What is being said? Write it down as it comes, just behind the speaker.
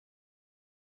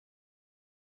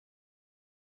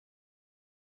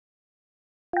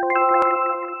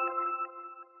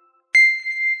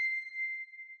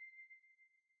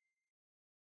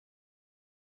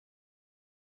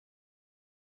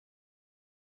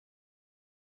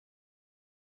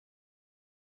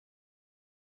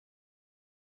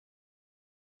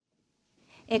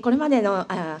これまでの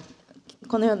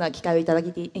このような機会をいただ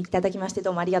きまして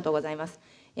どうもありがとうございます。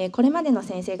これまでの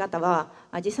先生方は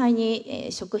実際に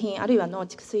食品あるいは農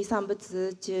畜水産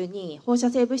物中に放射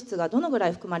性物質がどのぐら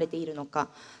い含まれているのか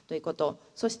ということ、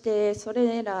そしてそ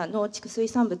れら農畜水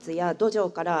産物や土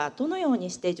壌からどのように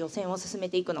して除染を進め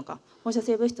ていくのか、放射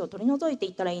性物質を取り除いてい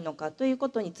ったらいいのかというこ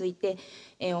とについて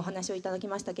お話をいただき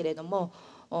ましたけれども、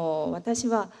私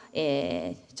は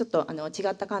ちょっと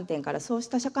違った観点から、そうし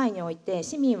た社会において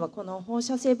市民はこの放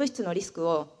射性物質のリスク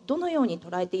をどのように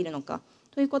捉えているのか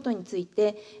ということについ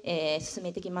て、進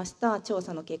めてきました調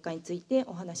査の結果について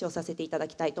お話をさせていただ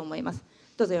きたいと思います。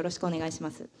どうぞよろしくお願いし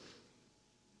ます。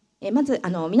まず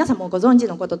皆さんもご存知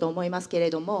のことと思いますけれ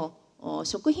ども、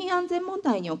食品安全問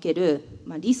題における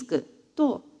リスク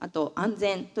とあと安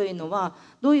全というのは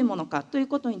どういうものかという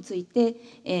ことについて、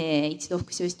一度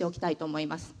復習しておきたいと思い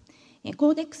ます。コ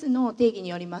ーデックスの定義に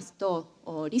よります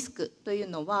と、リスクという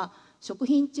のは食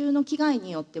品中の危害に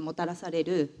よってもたらされ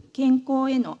る健康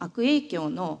への悪影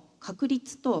響の確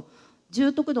率と重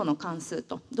篤度の関数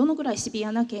と、どのぐらいシビ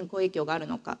アな健康影響がある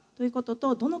のかということ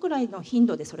と、どのぐらいの頻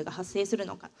度でそれが発生する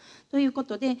のかというこ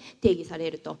とで定義さ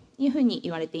れるというふうに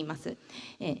言われています、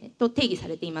定義さ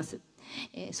れています。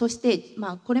そして、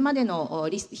これまでの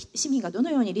市民がどの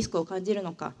ようにリスクを感じる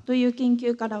のかという研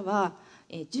究からは、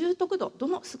重篤度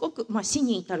すごく、死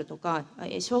に至るとか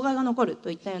障害が残る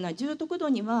といったような重篤度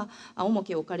には重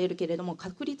きを置かれるけれども、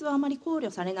確率はあまり考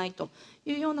慮されないと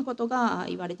いうようなことが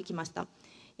言われてきました。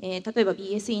例えば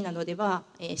BSE などでは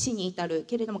死に至る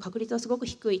けれども確率はすごく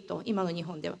低いと今の日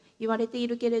本では言われてい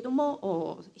るけれど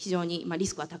も、非常にリ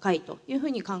スクは高いというふう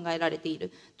に考えられている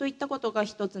といったことが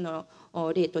一つの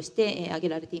例として挙げ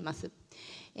られています。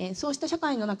そうした社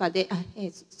会の中で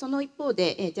その一方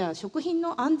でじゃあ食品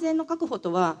の安全の確保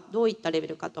とはどういったレベ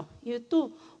ルかという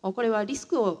と、これはリス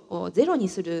クをゼロに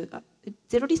する、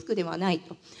ゼロリスクではない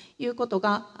ということ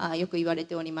がよく言われ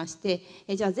ておりまして、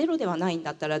じゃあゼロではないん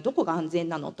だったらどこが安全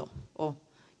なのと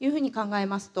いうふうに考え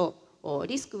ますと、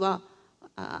リスクは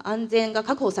安全が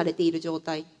確保されている状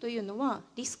態というのは、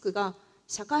リスクが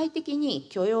社会的に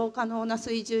許容可能な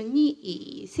水準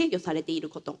に制御されている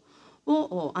こと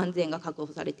を安全が確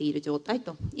保されている状態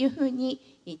というふうに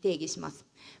定義します。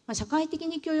社会的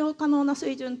に許容可能な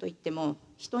水準といっても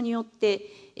人によっ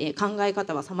て考え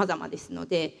方は様々ですの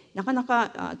で、なかな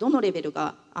かどのレベル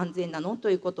が安全なのと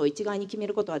いうことを一概に決め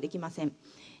ることはできません。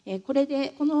これ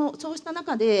でそうした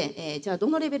中でじゃあど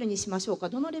のレベルにしましょうか、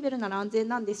どのレベルなら安全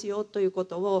なんですよというこ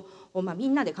とをみ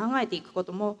んなで考えていくこ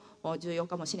とも重要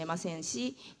かもしれません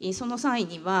し、その際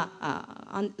に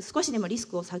は少しでもリス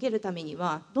クを下げるために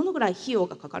はどのぐらい費用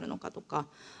がかかるのかとか、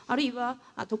あるいは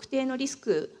特定のリス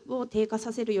クを低下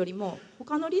させるよりも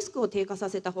他のリスクを低下さ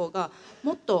せた方が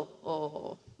もっ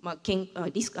と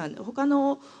他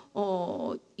の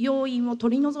要因を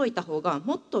取り除いた方が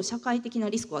もっと社会的な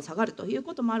リスクは下がるという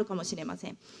こともあるかもしれませ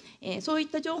ん。そういっ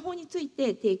た情報につい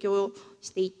て提供し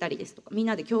ていったりですとか、みん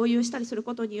なで共有したりする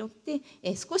ことによって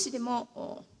少しで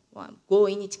も合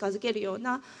意に近づけるよう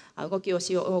な動きを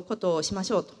ことをしま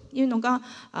しょうというのが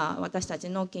私たち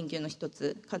の研究の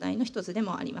課題の一つで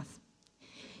もあります。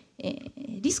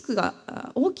リスク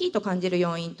が大きいと感じる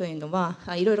要因というのは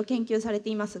いろいろ研究されて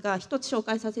いますが、一つ紹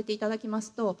介させていただきま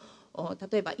すと、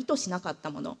例えば意図しなかった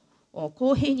もの、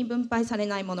公平に分配され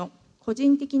ないもの、個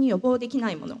人的に予防できな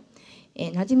いもの、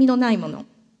馴染みのないもの、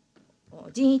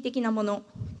人為的なもの、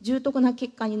重篤な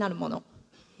結果になるもの、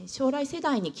将来世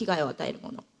代に危害を与える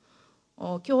も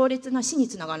の、強烈な死に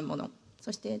つながるもの、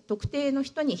そして特定の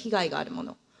人に被害があるも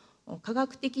の、科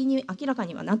学的に明らか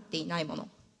にはなっていないもの、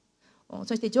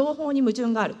そして情報に矛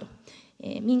盾があると、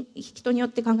人によっ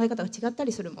て考え方が違った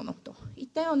りするものといっ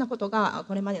たようなことが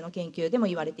これまでの研究でも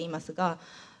言われていますが、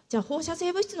じゃあ放射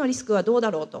性物質のリスクはどうだ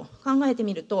ろうと考えて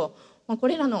みると、こ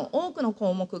れらの多くの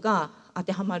項目が当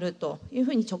てはまるというふ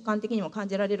うに直感的にも感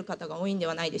じられる方が多いんで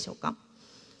はないでしょうか。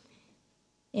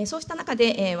そうした中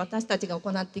で私たちが行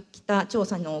ってきた調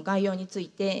査の概要につい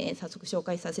て早速紹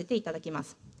介させていただきま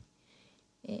す。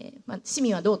市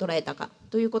民はどう捉えたか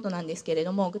ということなんですけれ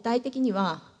ども、具体的に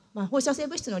は放射性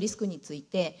物質のリスクについ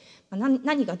て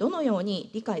何がどのよう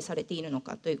に理解されているの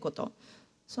かということ、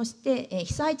そして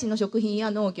被災地の食品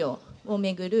や農業を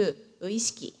めぐる意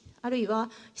識、あるいは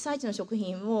被災地の食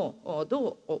品を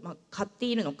どう買って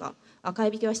いるのか、買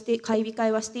い控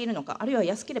えはしているのか、あるいは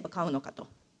安ければ買うのかと、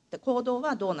行動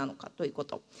はどうなのかというこ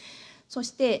と、そし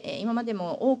て今まで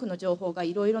も多くの情報が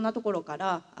いろいろなところか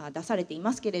ら出されてい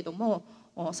ますけれども、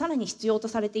さらに必要と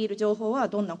されている情報は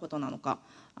どんなことなのか、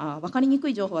分かりにく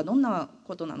い情報はどんな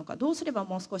ことなのか、どうすれば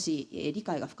もう少し理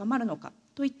解が深まるのか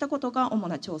といったことが主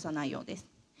な調査内容です。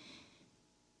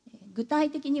具体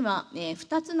的には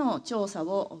2つの調査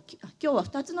を、今日は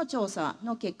2つの調査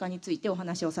の結果についてお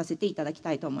話をさせていただき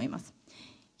たいと思います。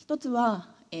一つは、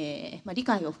理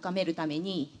解を深めるため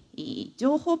に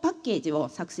情報パッケージを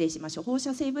作成しましょう。放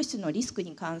射性物質のリスク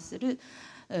に関する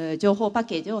情報パッ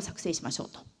ケージを作成しましょう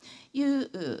とい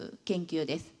う研究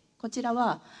です。こちら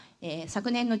は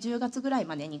昨年の10月ぐらい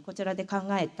までにこちらで考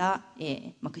えた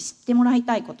知ってもらい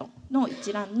たいことの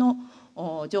一覧の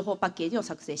情報パッケージを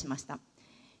作成しました。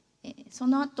そ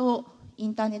の後イ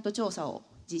ンターネット調査を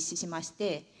実施しまし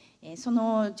て、そ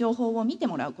の情報を見て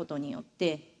もらうことによっ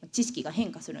て知識が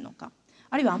変化するのか、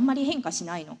あるいはあんまり変化し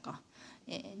ないのか、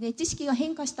で知識が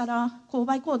変化したら購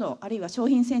買行動あるいは商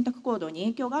品選択行動に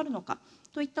影響があるのか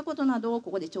といったことなどをこ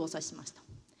こで調査しました。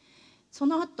そ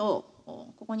の後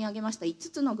ここに挙げました5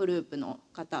つのグループの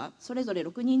方それぞれ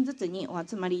6人ずつにお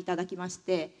集まりいただきまし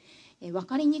て、分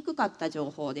かりにくかった情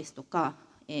報ですとか、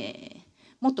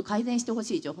もっと改善してほ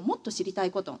しい情報、もっと知りた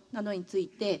いことなどについ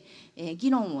て、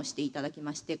議論をしていただき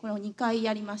まして、これを2回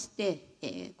やりまし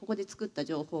て、ここで作った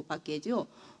情報パッケージを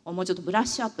もうちょっとブラッ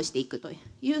シュアップしていくと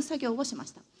いう作業をしま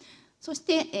した。そし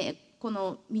て、こ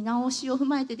の見直しを踏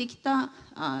まえてできた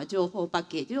情報パッ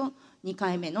ケージを2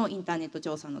回目のインターネット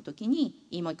調査の時に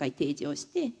もう一回提示をし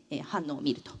て、反応を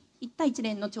見るといった一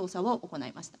連の調査を行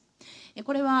いました。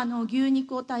これは牛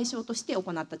肉を対象として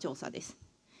行った調査です。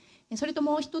それと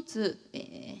もう一つ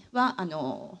は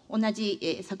同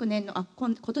じ昨年の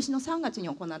今年の3月に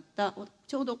行った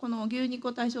ちょうどこの牛肉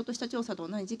を対象とした調査と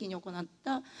同じ時期に行っ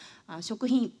た食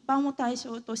品一般を対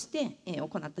象として行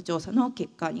った調査の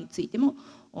結果についても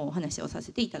お話をさ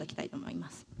せていただきたいと思い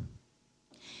ます。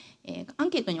アン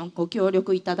ケートにご協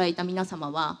力いただいた皆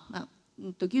様は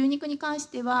牛肉に関し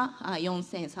ては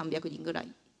4300人ぐらい、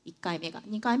1回目が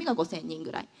2回目が5000人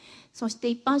ぐらい、そして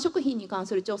一般食品に関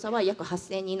する調査は約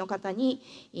8000人の方に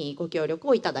ご協力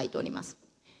をいただいております。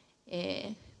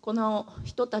この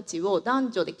人たちを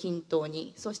男女で均等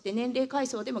に、そして年齢階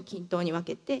層でも均等に分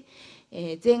けて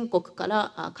全国か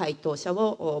ら回答者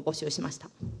を募集しました。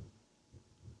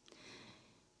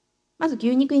まず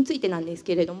牛肉についてなんです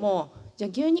けれども、じゃあ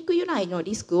牛肉由来の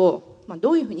リスクを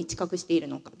どういうふうに知覚している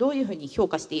のか、どういうふうに評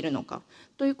価しているのか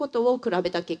ということを比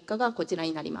べた結果がこちら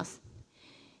になります。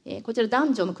こちら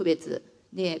男女の区別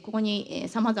で、ここに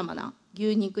さまざまな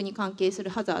牛肉に関係する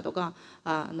ハザードが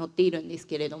載っているんです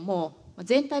けれども、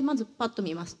全体まずパッと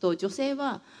見ますと女性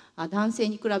は男性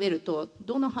に比べると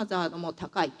どのハザードも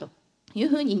高いという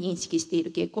ふうに認識してい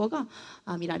る傾向が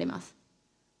見られます。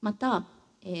また、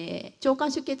腸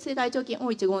管出血性大腸菌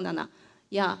O157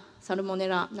やサルモネ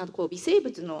ラなど微生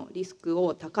物のリスク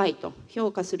を高いと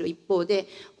評価する一方で、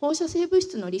放射性物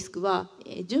質のリスクは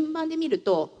順番で見る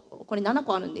とこれ7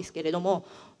個あるんですけれども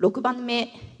6番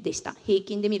目でした。平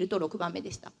均で見ると6番目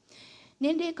でした。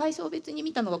年齢階層別に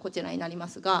見たのがこちらになりま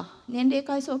すが、年齢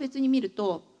階層別に見る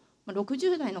と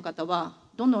60代の方は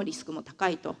どのリスクも高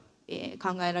いと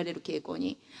考えられる傾向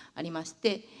にありまし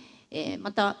て、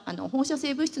また放射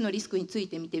性物質のリスクについ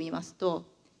て見てみますと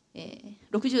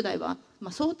60代は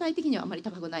相対的にはあまり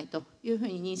高くないというふう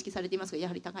に認識されていますが、や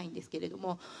はり高いんですけれど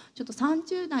も、ちょっと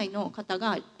30代の方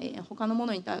が他のも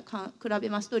のに比べ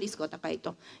ますとリスクが高い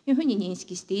というふうに認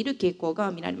識している傾向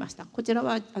が見られました。こちら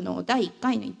は第1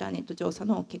回のインターネット調査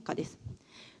の結果です。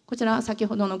こちらは先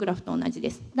ほどのグラフと同じで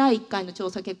す。第1回の調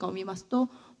査結果を見ますと、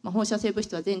放射性物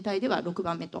質は全体では6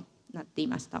番目となってい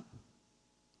ました。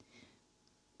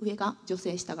上が女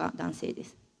性、下が男性で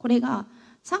す。これが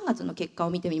3月の結果を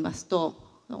見てみますと、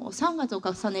3月を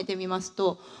重ねてみます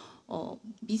と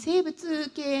微生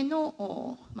物系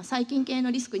の細菌系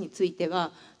のリスクについて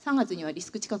は3月にはリ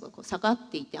スク近く下がっ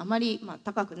ていてあまり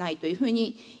高くないというふう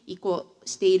に移行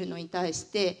しているのに対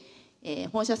して、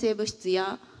放射性物質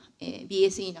や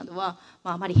BSE などは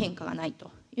あまり変化がない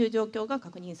という状況が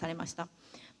確認されました。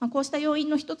こうした要因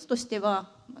の一つとして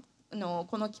は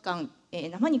この期間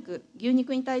生肉、牛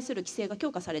肉に対する規制が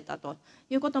強化されたと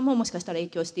いうことももしかしたら影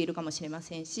響しているかもしれま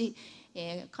せんし、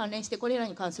関連してこれら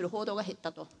に関する報道が減っ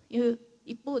たという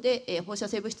一方で放射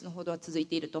性物質の報道は続い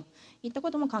ているといったこ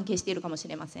とも関係しているかもし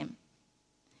れません。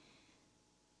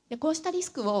でこうしたリス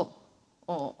クを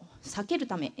避ける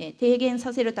ため、低減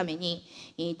させるために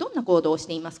どんな行動をし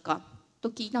ていますかと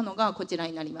聞いたのがこちら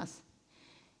になります。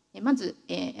まず、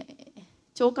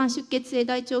腸管出血性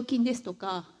大腸菌ですと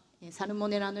かサルモ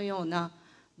ネラのような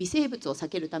微生物を避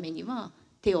けるためには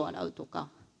手を洗うとか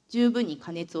十分に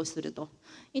加熱をすると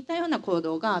いったような行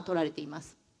動が取られていま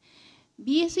す。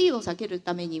 BSE を避ける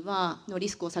ためにはのリ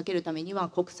スクを避けるためには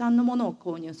国産のものを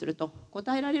購入すると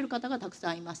答えられる方がたく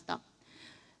さんいました。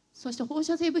そして放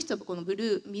射性物質はこのブ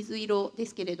ルー水色で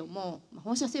すけれども、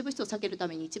放射性物質を避けるた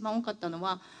めに一番多かったの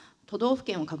は都道府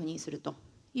県を確認すると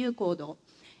いう行動、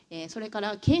それか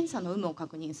ら検査の有無を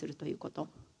確認するということ、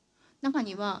中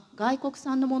には外国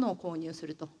産のものを購入す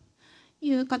ると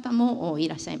いう方もい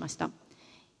らっしゃいました。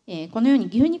このように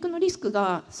牛肉のリスク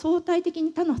が相対的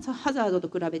に他のハザードと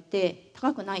比べて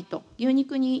高くないと、牛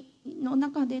肉の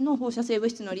中での放射性物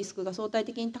質のリスクが相対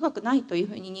的に高くないという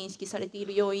ふうに認識されてい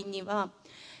る要因には、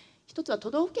一つは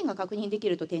都道府県が確認でき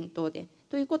ると店頭で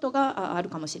ということがある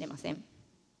かもしれません。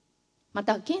ま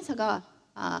た検査が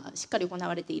しっかり行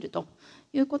われていると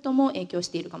いうことも影響し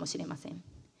ているかもしれません。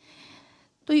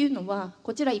というのは、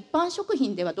こちら一般食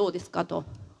品ではどうですかと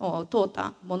問う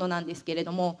たものなんですけれ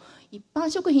ども、一般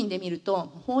食品で見る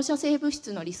と放射性物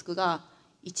質のリスクが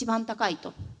一番高い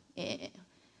と、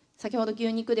先ほど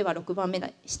牛肉では6番目だ、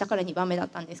下から2番目だっ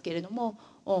たんですけれども、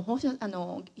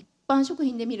一般食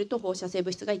品で見ると放射性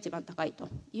物質が一番高いと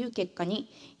いう結果に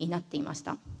なっていまし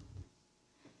た。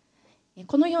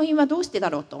この要因はどうして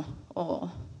だろうと、も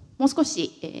う少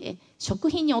し、食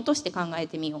品に落として考え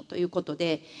てみようということ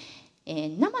で、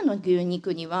生の牛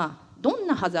肉にはどん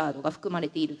なハザードが含まれ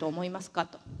ていると思いますか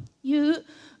という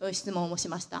質問をし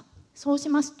ました。そうし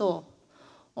ますと、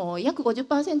約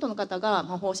 50% の方が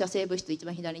放射性物質、一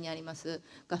番左にあります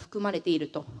が含まれている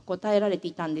と答えられて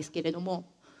いたんですけれども、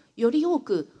より多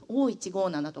く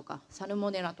O157 とかサル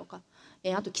モネラとか、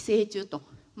あと寄生虫と、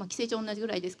寄生虫同じぐ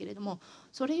らいですけれども、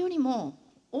それよりも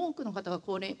多くの方が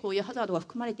こういうハザードが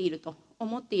含まれていると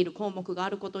思っている項目があ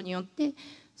ることによって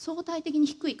相対的に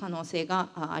低い可能性が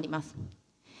あります。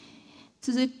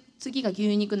次が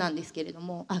牛肉なんですけれど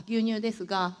も、牛乳です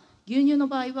が、牛乳の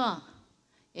場合は、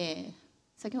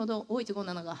先ほど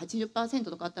O157 が 80%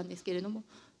 とかあったんですけれども、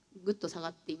ぐっと下が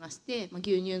っていまして、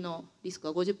牛乳のリスク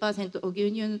は 50%、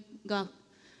牛乳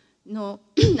の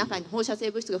中に放射性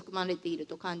物質が含まれている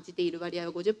と感じている割合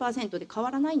は 50% で変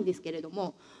わらないんですけれど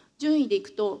も、順位でい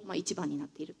くと1番になっ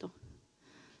ていると。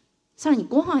さらに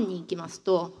ご飯に行きます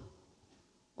と、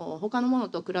他のもの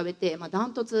と比べてダ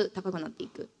ントツ高くなってい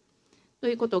くと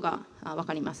いうことが分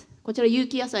かります。こちら有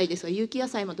機野菜ですが、有機野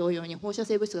菜も同様に放射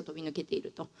性物質が飛び抜けてい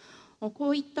ると、こ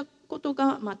ういったこと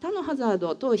が他のハザー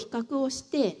ドと比較をし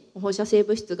て放射性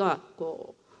物質が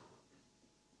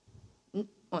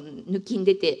抜きん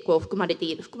出て含まれて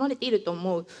いると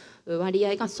思う割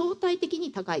合が相対的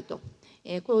に高いと、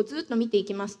これをずっと見てい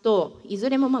きますと、いず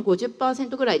れも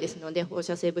50% ぐらいですので、放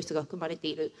射性物質が含まれて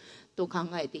いると考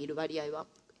えている割合は、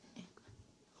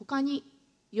他に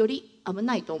より危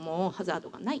ないと思うハザード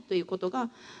がないということが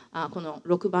この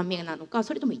6番目なのか、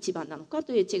それとも1番なのか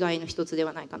という違いの一つで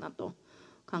はないかなと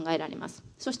考えられます。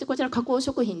そしてこちら加工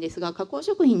食品ですが、加工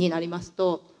食品になります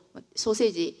と、ソーセ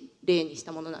ージ例にし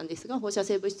たものなんですが、放射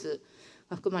性物質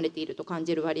が含まれていると感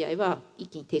じる割合は一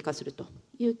気に低下すると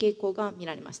いう傾向が見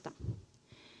られました。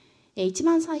一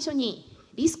番最初に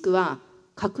リスクは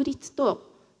確率と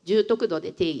重篤度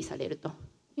で定義されると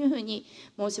いうふうに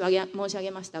申し上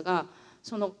げましたが、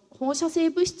その放射性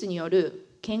物質によ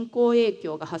る健康影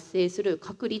響が発生する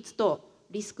確率と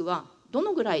リスクはど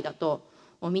のぐらいだと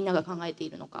みんなが考えてい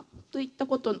るのかといった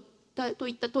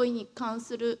問いに関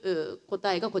する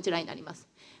答えがこちらになります。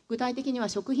具体的には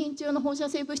食品中の放射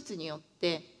性物質によっ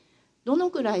てどの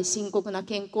ぐらい深刻な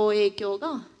健康影響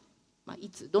がい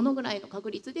つどのぐらいの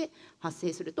確率で発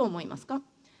生すると思いますか。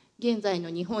現在の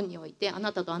日本においてあ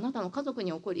なたとあなたの家族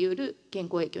に起こりうる健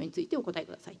康影響についてお答え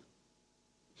ください。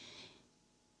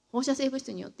放射性物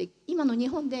質によって今の日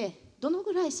本でどの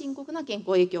ぐらい深刻な健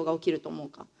康影響が起きると思う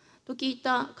かと聞い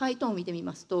た回答を見てみ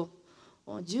ますと、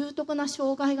重篤な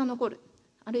障害が残る、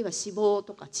あるいは死亡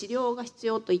とか治療が必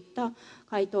要といった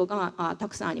回答がた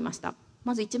くさんありました。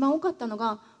まず一番多かったの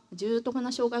が重篤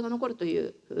な障害が残るとい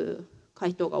う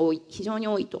回答が非常に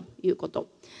多いということ。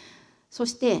そ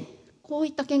してこう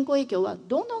いった健康影響は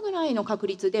どのぐらいの確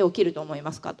率で起きると思い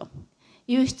ますかと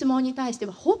いう質問に対して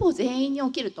は、ほぼ全員に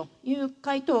起きるという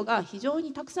回答が非常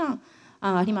にたくさん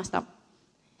ありました。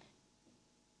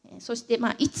そして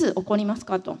いつ起こります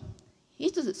かと、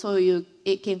いつそういう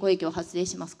健康影響発生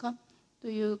しますかと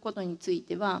いうことについ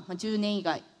ては、10年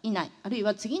以内あるい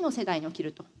は次の世代に起き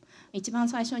ると、一番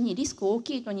最初にリスクを大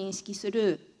きいと認識す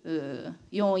る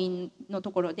要因の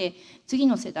ところで、次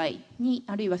の世代に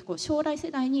あるいは将来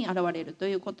世代に現れると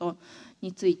いうこと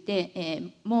につい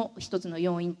て、もう一つの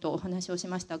要因とお話をし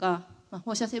ましたが、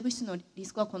放射性物質のリ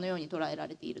スクはこのように捉えら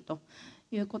れていると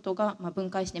いうことが、分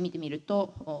解して見てみる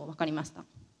と分かりました。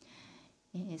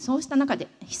そうした中で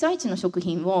被災地の食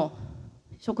品を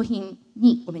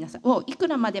いく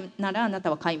らまでならあなた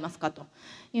は買いますかと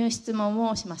いう質問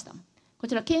をしました。こ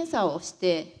ちら検査をし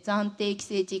て暫定規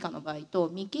制値以下の場合と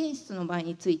未検出の場合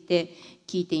について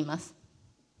聞いています。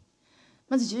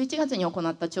まず11月に行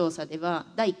った調査では、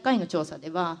第1回の調査で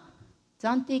は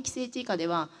暫定規制値以下で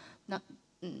は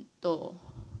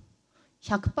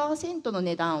100% の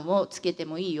値段をつけて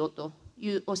もいいよと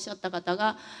おっしゃった方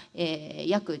が、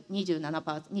約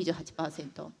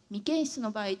28%、未検出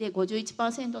の場合で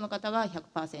 51% の方が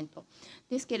 100%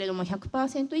 ですけれども、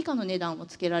 100% 以下の値段を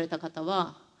つけられた方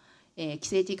は、規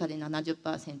制値以下で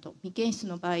 70%、 未検出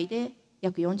の場合で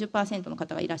約 40% の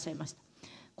方がいらっしゃいました。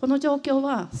この状況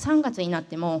は3月になっ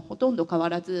てもほとんど変わ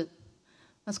らず、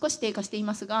少し低下してい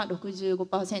ますが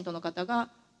 65% の方が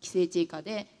規制値以下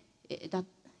で、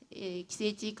規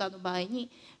制値以下の場合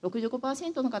に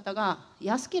 65% の方が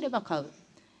安ければ買う。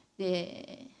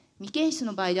で、未検出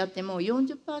の場合であっても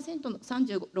 40% の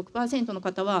 36% の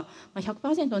方は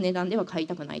 100% の値段では買い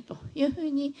たくないというふう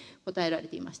に答えられ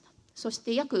ていました。そし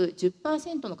て約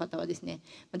 10% の方はですね、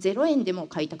0円でも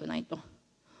買いたくないと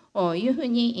いうふう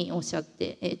におっしゃっ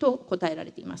てと答えら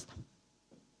れていました。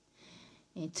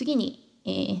次に、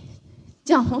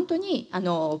じゃあ本当に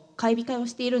買い控えを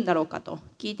しているんだろうかと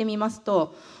聞いてみます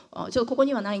と、ちょっとここ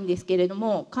にはないんですけれど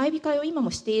も、買い控えを今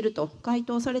もしていると回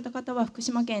答された方は福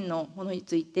島県のものに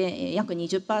ついて約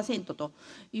 20% と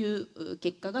いう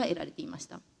結果が得られていまし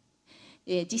た。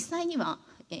実際には、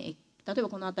例えば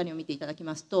この辺りを見ていただき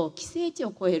ますと、規制値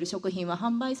を超える食品は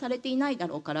販売されていないだ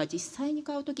ろうから実際に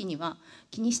買うときには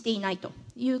気にしていないと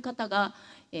いう方が、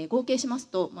合計します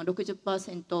と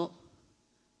 60%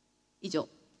 以上、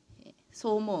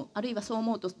そう思う、あるいはそう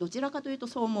思うとどちらかというと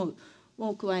そう思う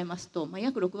を加えますと、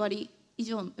約6割以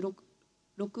上、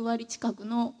6割近く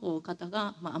の方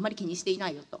が、あまり気にしていな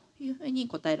いよというふうに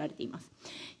答えられています。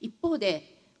一方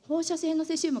で放射性の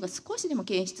セシウムが少しでも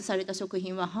検出された食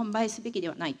品は販売すべきで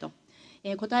はないと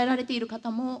答えられている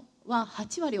方もは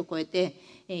8割を超えて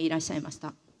いらっしゃいまし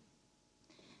た。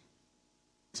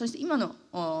そして今の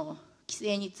規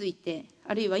制について、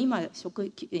あるいは今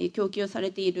供給さ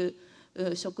れている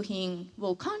食品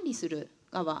を管理する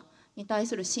側に対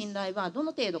する信頼はど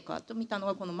の程度かと見たの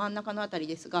がこの真ん中のあたり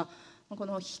ですが、こ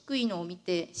の低いのを見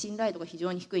て信頼度が非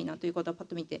常に低いなということはパッ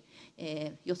と見て、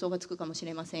予想がつくかもし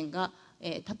れませんが、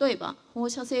例えば放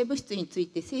射性物質につい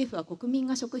て政府は国民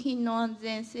が食品の安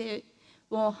全性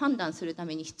を判断するた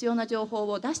めに必要な情報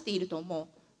を出していると思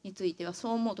うについてはそ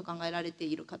う思うと考えられて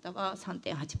いる方は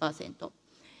 3.8%、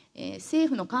政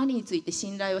府の管理について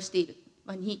信頼をしている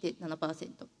は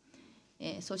 2.7%、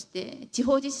そして地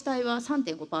方自治体は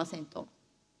 3.5%、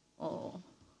こ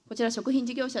ちら食品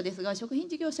事業者ですが、食品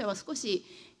事業者は少し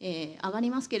上がり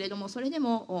ますけれども、それで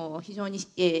も非常に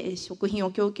食品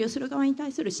を供給する側に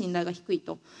対する信頼が低い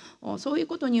と、そういう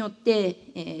ことによっ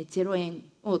て0円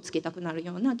をつけたくなる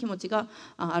ような気持ちが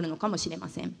あるのかもしれま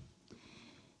せん。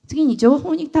次に情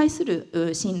報に対す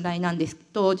る信頼なんです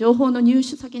と、情報の入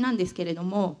手先なんですけれど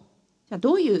も、じゃあ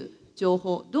どういう情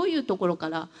報、どういうところか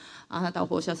らあなたは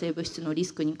放射性物質のリ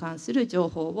スクに関する情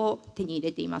報を手に入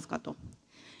れていますかと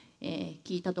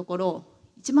聞いたところ、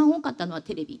一番多かったのは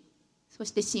テレビ、そ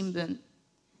して新聞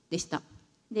でした。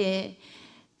で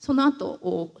その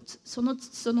後その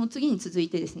次に続い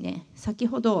てですね、先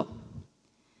ほど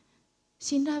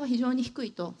信頼は非常に低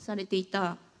いとされてい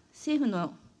た政府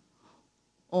の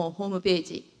ホームペー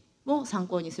ジを参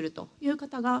考にするという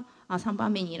方が3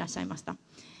番目にいらっしゃいました。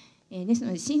です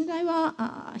ので信頼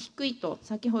は低いと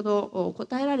先ほど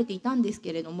答えられていたんです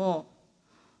けれども、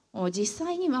実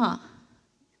際には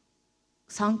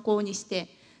参考にして、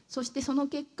そしてその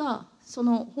結果そ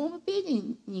のホームペー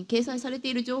ジに掲載されて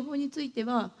いる情報について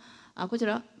は、こち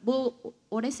ら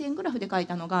折れ線グラフで書い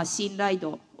たのが信頼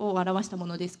度を表したも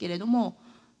のですけれども、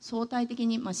相対的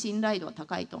に信頼度は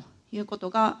高いということ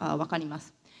が分かりま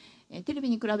す。テレビ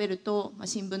に比べると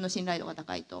新聞の信頼度が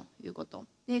高いということ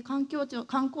で、観光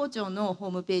庁のホ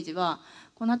ームページは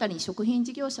この辺りに食品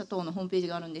事業者等のホームページ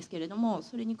があるんですけれども、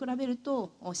それに比べる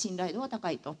と信頼度が高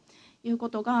いというこ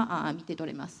とが見て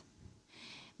取れます。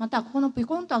またここのピ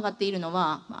コンと上がっているの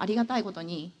はありがたいこと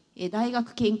に大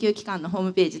学研究機関のホー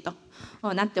ムページと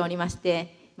なっておりまし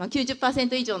て、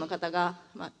90% 以上の方が、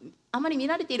あまり見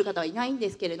られている方はいないんで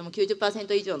すけれども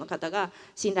 90% 以上の方が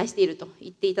信頼していると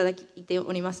言っていただいて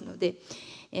おりますので、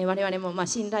我々も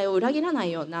信頼を裏切らな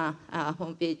いようなホー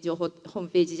ムペ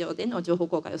ージ上での情報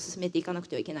公開を進めていかなく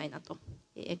てはいけないなと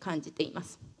感じていま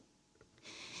す。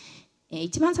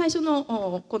一番最初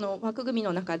のこの枠組み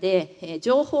の中で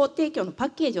情報提供のパッ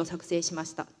ケージを作成しま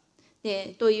した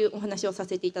というお話をさ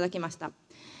せていただきました。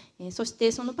そし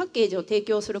てそのパッケージを提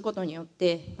供することによっ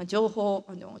て情報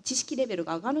知識レベル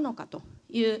が上がるのかと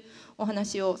いうお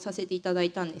話をさせていただ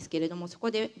いたんですけれども、そこ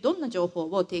でどんな情報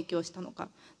を提供したのか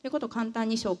ということを簡単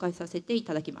に紹介させてい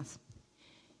ただきます。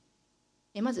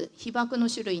まず被曝の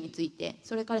種類について、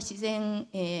それから自然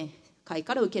界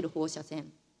から受ける放射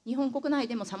線、日本国内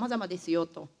でも様々ですよ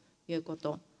というこ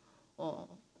と、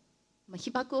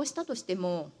被爆をしたとして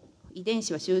も遺伝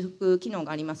子は修復機能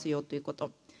がありますよというこ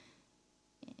と、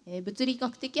物理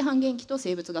学的半減期と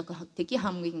生物学的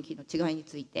半減期の違いに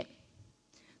ついて、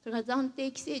それから暫定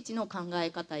規制値の考え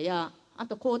方や、あ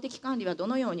と公的管理はど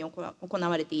のように行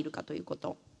われているかというこ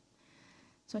と、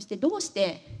そしてどうし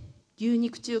て牛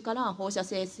肉中から放射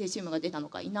性セシウムが出たの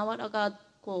か、稲わらが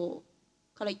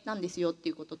から言ったんですよって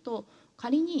いうことと、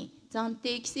仮に暫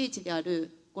定規制値であ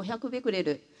る500ベクレ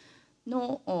ル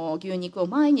の牛肉を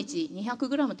毎日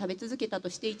 200g 食べ続けたと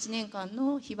して1年間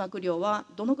の被爆量は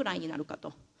どのぐらいになるか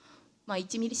と、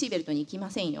1ミリシーベルトに行き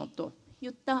ませんよとい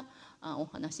ったお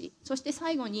話、そして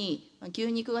最後に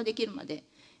牛肉ができるまで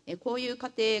こういう過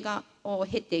程を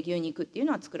経て牛肉っていう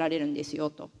のは作られるんですよ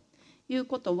という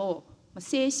ことを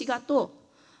静止画と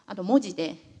あと文字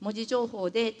情報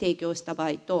で提供した場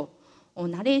合と、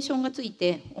ナレーションがつい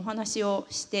てお話を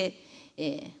して、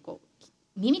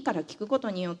耳から聞くこと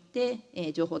によっ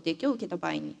て、情報提供を受けた場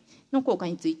合の効果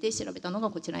について調べたのが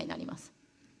こちらになります。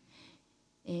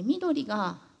緑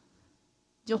が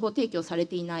情報提供され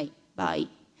ていない場合、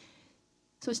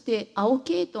そして青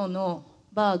系統の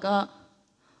バーが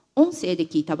音声で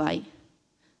聞いた場合、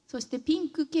そしてピン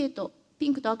クと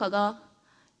赤が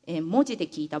文字で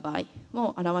聞いた場合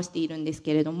を表しているんです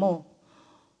けれども、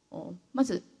ま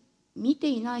ず見て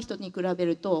いない人に比べ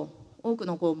ると多く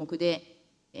の項目で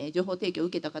情報提供を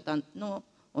受けた方の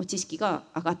知識が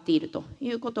上がっているとい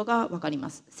うことが分かりま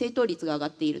す。正答率が上が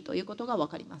っているということが分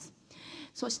かります。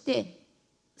そして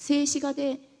静止画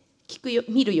で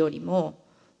見るよりも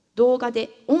動画で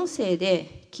音声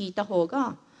で聞いた方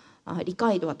が理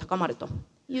解度は高まると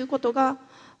いうことが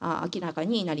明らか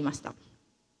になりました。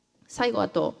最後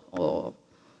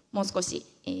もう少し、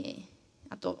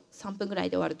あと3分ぐらい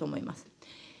で終わると思います。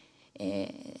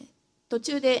途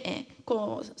中で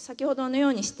先ほどのよ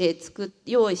うにして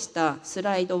用意したス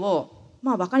ライドを、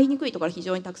分かりにくいところ非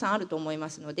常にたくさんあると思いま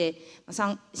すので、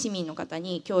市民の方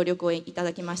に協力をいた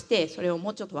だきまして、それをも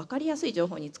うちょっと分かりやすい情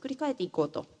報に作り変えていこう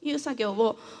という作業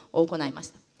を行いまし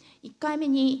た。1回目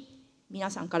に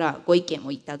皆さんからご意見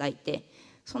をいただいて、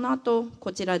その後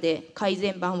こちらで改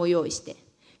善版を用意して、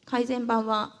改善版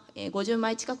は50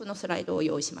枚近くのスライドを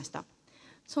用意しました。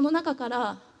その中か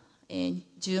ら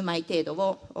10枚程度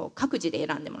を各自で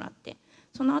選んでもらって、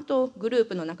その後グルー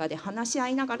プの中で話し合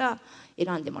いながら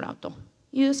選んでもらうと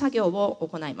いう作業を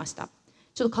行いました。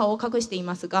ちょっと顔を隠してい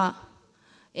ますが、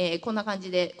こんな感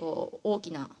じで大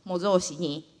きな模造紙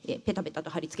にペタペタと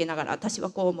貼り付けながら、私は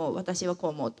こう思う、私はこ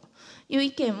う思うという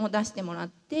意見を出してもらっ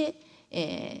て、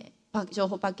情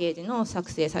報パッケージの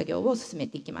作成作業を進め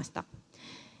ていきました。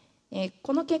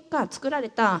この結果作られ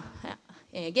た、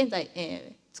現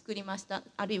在、作りました、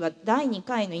あるいは第2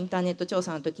回のインターネット調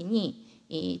査の時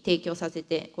に提供させ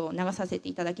て流させて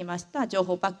いただきました情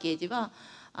報パッケージは、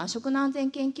食の安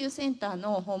全研究センター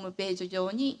のホームページ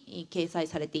上に掲載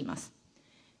されています。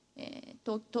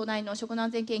東大の食の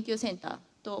安全研究センター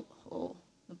と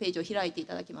のページを開いてい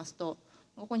ただきますと、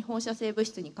ここに放射性物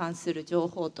質に関する情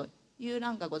報という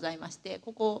欄がございまして、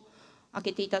ここを開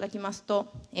けていただきます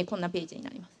と、こんなページにな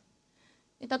ります。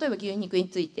例えば牛肉に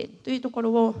ついてというとこ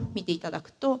ろを見ていただ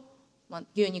くと、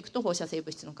牛肉と放射性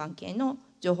物質の関係の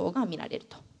情報が見られる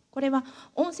と。これは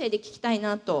音声で聞きたい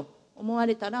なと思わ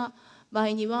れた場合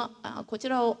には、こち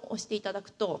らを押していただ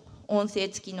くと音声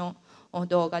付きの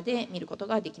動画で見ること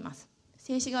ができます。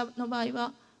静止画の場合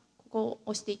はここを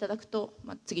押していただくと、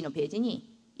次のページに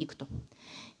行くと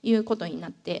いうことにな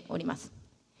っております。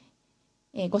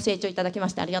ご清聴いただきま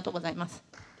してありがとうございます。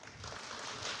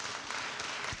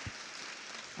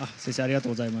先生ありがと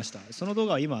うございました。その動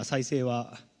画は今再生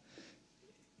は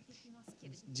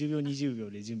10秒20秒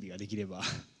で準備ができれば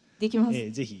できま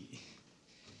す。ぜひ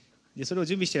でそれを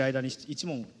準備している間に1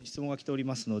問質問が来ており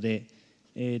ますので、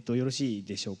よろしい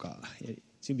でしょうか。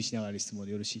準備しながら質問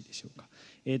でよろしいでしょうか。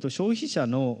消費者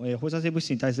の放射性物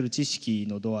質に対する知識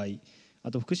の度合い、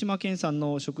あと福島県産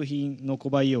の食品の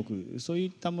購買意欲、そうい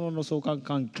ったものの相関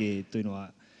関係というの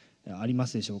はありま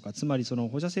すでしょうか。つまりその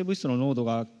放射性物質の濃度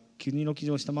が国の基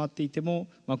準を下回っていても、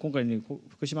今回の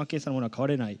福島県産のものは買わ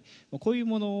れない、こういう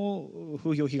ものを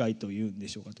風評被害というんで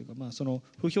しょうかというか、その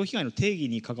風評被害の定義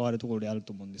に関わるところである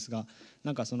と思うんですが、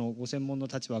なんかそのご専門の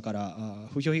立場から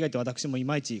風評被害って私もい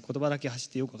まいち言葉だけ走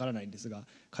ってよくわからないんですが、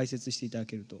解説していただ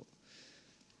けると。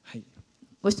はい、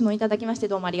ご質問いただきまして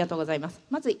どうもありがとうございます。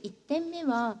まず1点目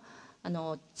は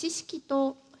知識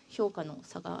と評価の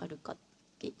差があるか、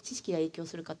知識が影響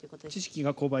するかということです。知識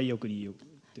が購買意欲に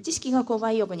知識が購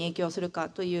買意欲に影響するか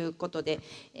ということで、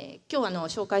今日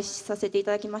紹介させてい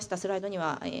ただきましたスライドに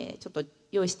は、ちょっと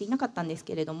用意していなかったんです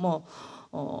けれども、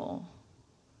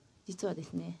実はで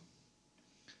すね、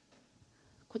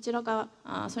こちらが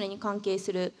それに関係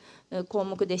する項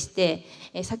目でして、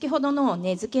先ほどの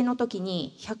値付けの時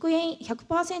に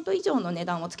100% 以上の値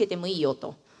段をつけてもいいよ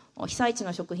と、被災地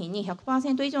の食品に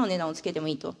 100% 以上の値段をつけても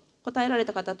いいと答えられ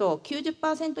た方と、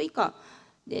90% 以下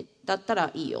だった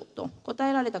らいいよと答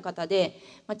えられた方で、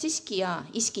知識や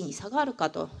意識に差があるか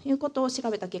ということを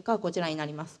調べた結果はこちらにな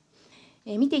ります。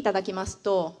見ていただきます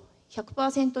と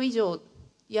 100% 以上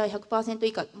や 100%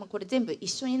 以下、これ全部一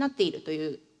緒になっているとい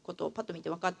うことをパッと見て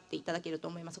分かっていただけると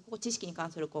思います。ここ知識に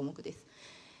関する項目です。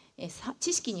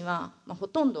知識にはほ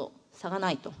とんど差が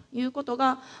ないということ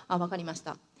が分かりまし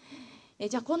た。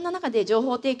じゃあこんな中で情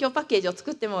報提供パッケージを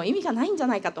作っても意味がないんじゃ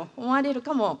ないかと思われる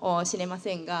かもしれま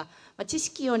せんが、知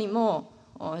識よりも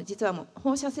実はもう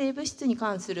放射性物質に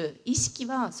関する意識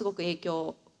はすごく影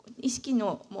響、意識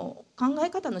のもう考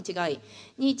え方の違い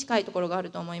に近いところがあ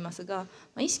ると思いますが、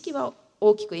意識は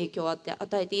大きく影響を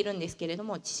与えているんですけれど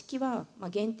も、知識は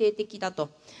限定的だと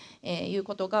いう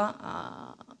こと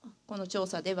がこの調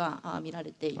査では見ら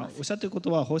れています。おっしゃっているこ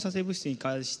とは、放射性物質に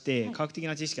関して科学的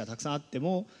な知識がたくさんあって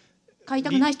も、買い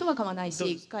たくない人は買わない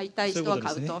し、買いたい人は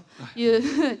買うとい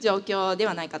う状況で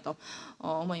はないかと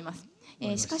思います。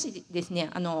しかしです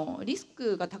ね、リス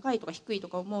クが高いとか低いと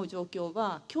か思う状況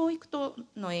は教育と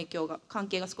の影響が関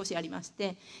係が少しありまし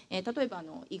て、例えば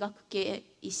医学系、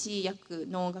医師薬、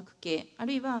農学系、あ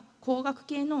るいは工学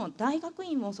系の大学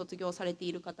院を卒業されて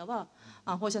いる方は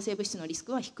放射性物質のリス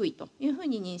クは低いというふう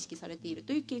に認識されている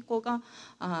という傾向が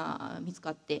見つ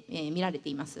かって見られて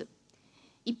います。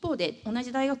一方で同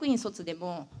じ大学院卒で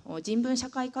も人文社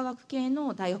会科学系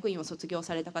の大学院を卒業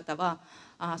された方は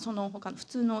その他の普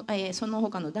通のその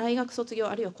他の大学卒業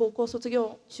あるいは高校卒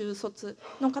業中卒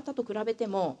の方と比べて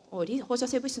も放射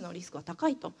性物質のリスクは高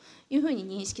いというふうに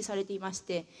認識されていまし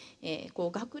て、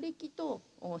学歴と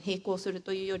並行する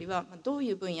というよりはどう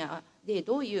いう分野で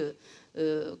どういう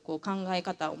考え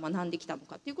方を学んできたの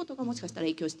かということがもしかしたら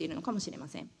影響しているのかもしれま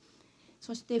せん。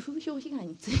そして風評被害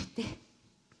について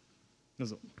どう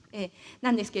ぞ。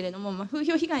なんですけれども、風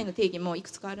評被害の定義もいく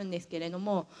つかあるんですけれど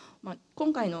も、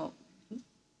今回の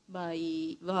場合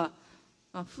は、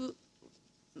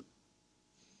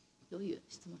どういう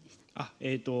質問でしたか。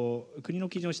国の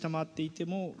基準を下回っていて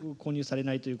も購入され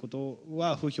ないということ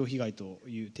は風評被害と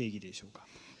いう定義でしょうか。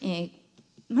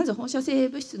まず放射性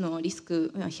物質のリス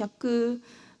ク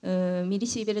100ミリ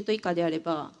シーベルト以下であれ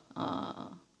ば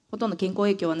ほとんど健康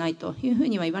影響はないというふう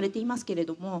には言われていますけれ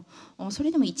ども、そ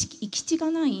れでも行き地が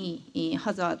ない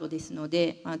ハザードですの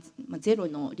で、ゼロ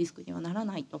のリスクにはなら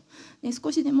ないと。で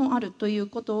少しでもあるという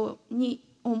ことに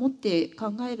思って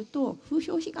考えると風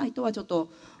評被害とはちょっと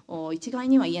一概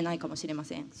には言えないかもしれま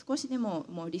せん。少しでも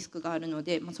リスクがあるの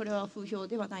で、それは風評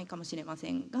ではないかもしれま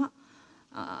せんが、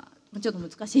ちょっと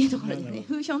難しいところですね。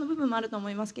風評の部分もあると思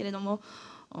いますけれども、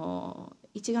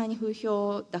一概に風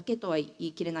評だけとは言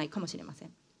い切れないかもしれませ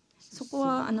ん。そこ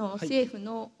は政府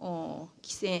の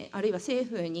規制あるいは政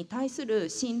府に対する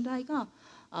信頼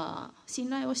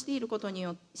をしていることに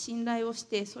よって信頼をし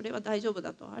てそれは大丈夫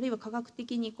だと、あるいは科学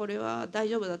的にこれは大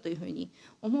丈夫だというふうに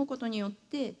思うことによっ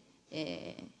て、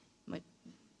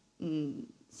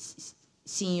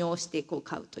信用して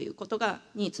買うということ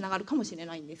につながるかもしれ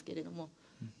ないんですけれども、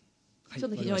ちょっ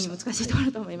と非常に難しいところ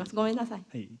だと思います。ごめんなさい。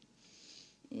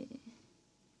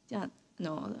じゃ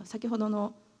あ先ほど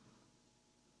の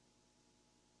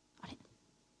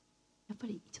やっぱ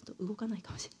りちょっと動かない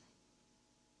かもしれ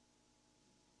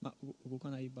ない。動か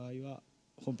ない場合は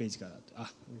ホームページから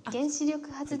原子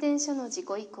力発電所の事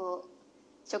故以降、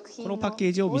食品のこのパッケ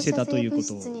ージを見せたということで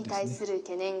すね。放射性物質に対する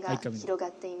懸念が広が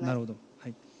っています。なるほど。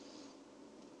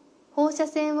放射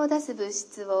線を出す物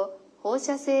質を放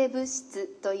射性物質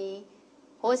といい、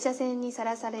放射線にさ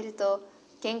らされると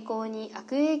健康に悪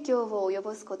影響を及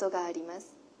ぼすことがありま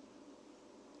す。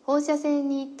放射線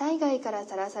に体外から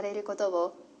さらされること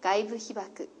を外部被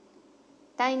曝、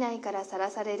体内からさ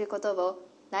らされることを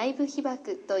内部被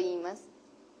曝と言います。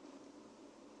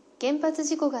原発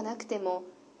事故がなくても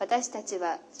私たち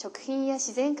は食品や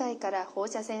自然界から放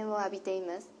射線を浴びてい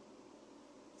ます。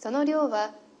その量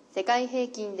は世界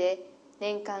平均で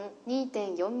年間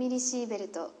 2.4 ミリシーベル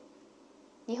ト、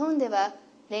日本では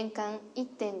年間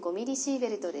 1.5 ミリシーベ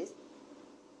ルトです。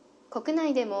国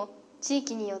内でも地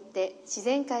域によって自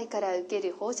然界から受け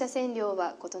る放射線量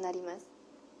は異なります。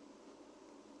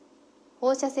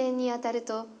放射線に当たる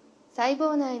と細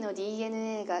胞内の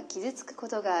DNA が傷つくこ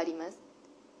とがあります。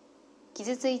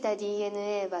傷ついた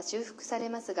DNA は修復され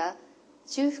ますが、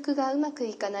修復がうまく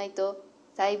いかないと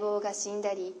細胞が死ん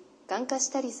だりがん化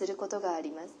したりすることがあ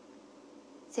ります。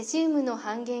セシウムの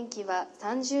半減期は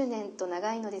30年と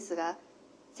長いのですが、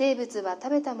生物は食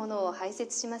べたものを排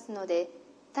泄しますので、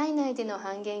体内での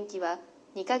半減期は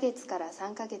2ヶ月から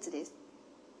3ヶ月です。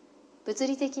物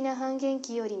理的な半減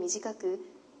期より短く、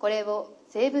これを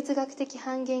生物学的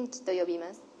半減期と呼び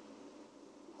ます。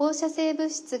放射性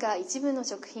物質が一部の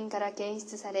食品から検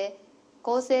出され、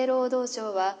厚生労働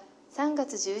省は3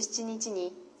月17日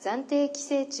に暫定規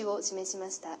制値を示しま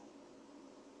した。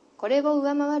これを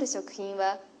上回る食品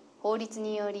は、法律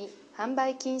により販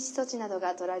売禁止措置など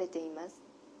が取られています。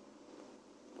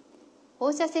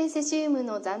放射性セシウム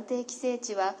の暫定規制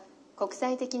値は、国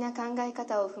際的な考え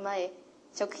方を踏まえ、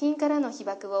食品からの被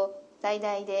曝を最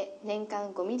大で年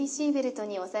間5ミリシーベルト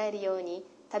に抑えるように、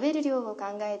食べる量を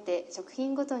考えて食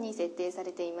品ごとに設定さ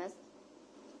れています。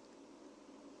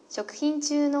食品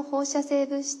中の放射性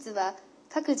物質は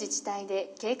各自治体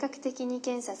で計画的に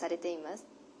検査されています。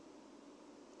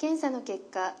検査の結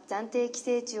果、暫定規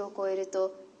制値を超える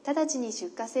と、直ちに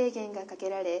出荷制限がかけ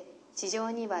られ、市場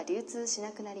には流通し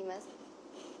なくなります。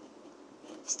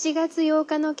7月8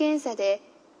日の検査で、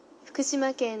福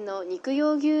島県の肉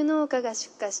用牛農家が出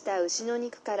荷した牛の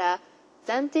肉から、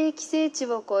暫定規制値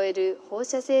を超える放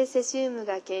射性セシウム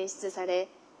が検出され、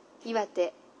岩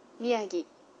手、宮城、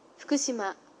福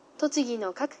島、栃木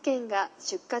の各県が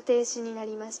出荷停止にな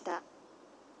りました。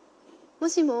も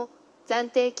しも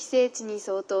暫定規制値に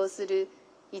相当する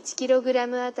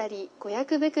 1kg あたり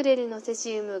500ベクレルのセ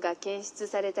シウムが検出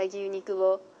された牛肉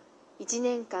を1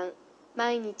年間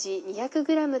毎日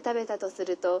 200g 食べたとす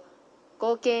ると、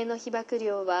合計の被曝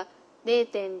量は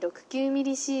 0.69 ミ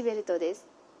リシーベルトです。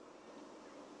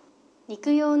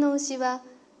肉用の牛は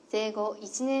生後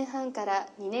1年半から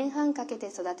2年半かけて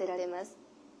育てられます。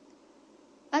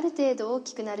ある程度大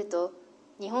きくなると、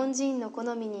日本人の好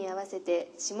みに合わせ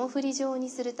て霜降り状に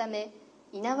するため、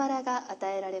稲わらが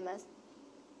与えられます。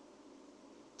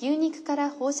牛肉から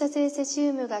放射性セシ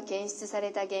ウムが検出さ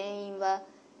れた原因は、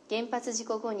原発事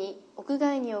故後に屋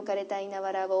外に置かれた稲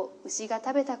わらを牛が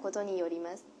食べたことにより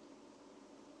ます。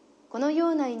この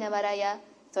ような稲わらや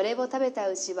それを食べた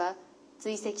牛は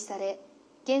追跡され、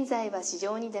現在は市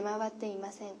場に出回ってい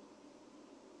ません。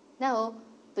なお、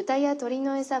豚や鶏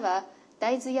の餌は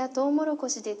大豆やトウモロコ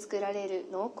シで作られる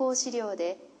濃厚飼料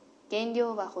で、原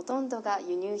料はほとんどが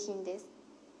輸入品です。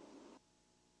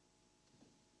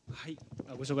はい、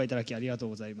ご紹介いただきありがとう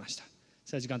ございました。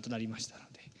さあ時間となりましたの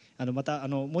で、また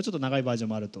もうちょっと長いバージョン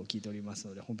もあると聞いております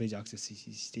ので、ホームページアクセス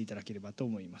していただければと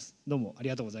思います。どうもあり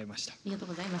がとうございました。ありがとう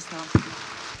ございました。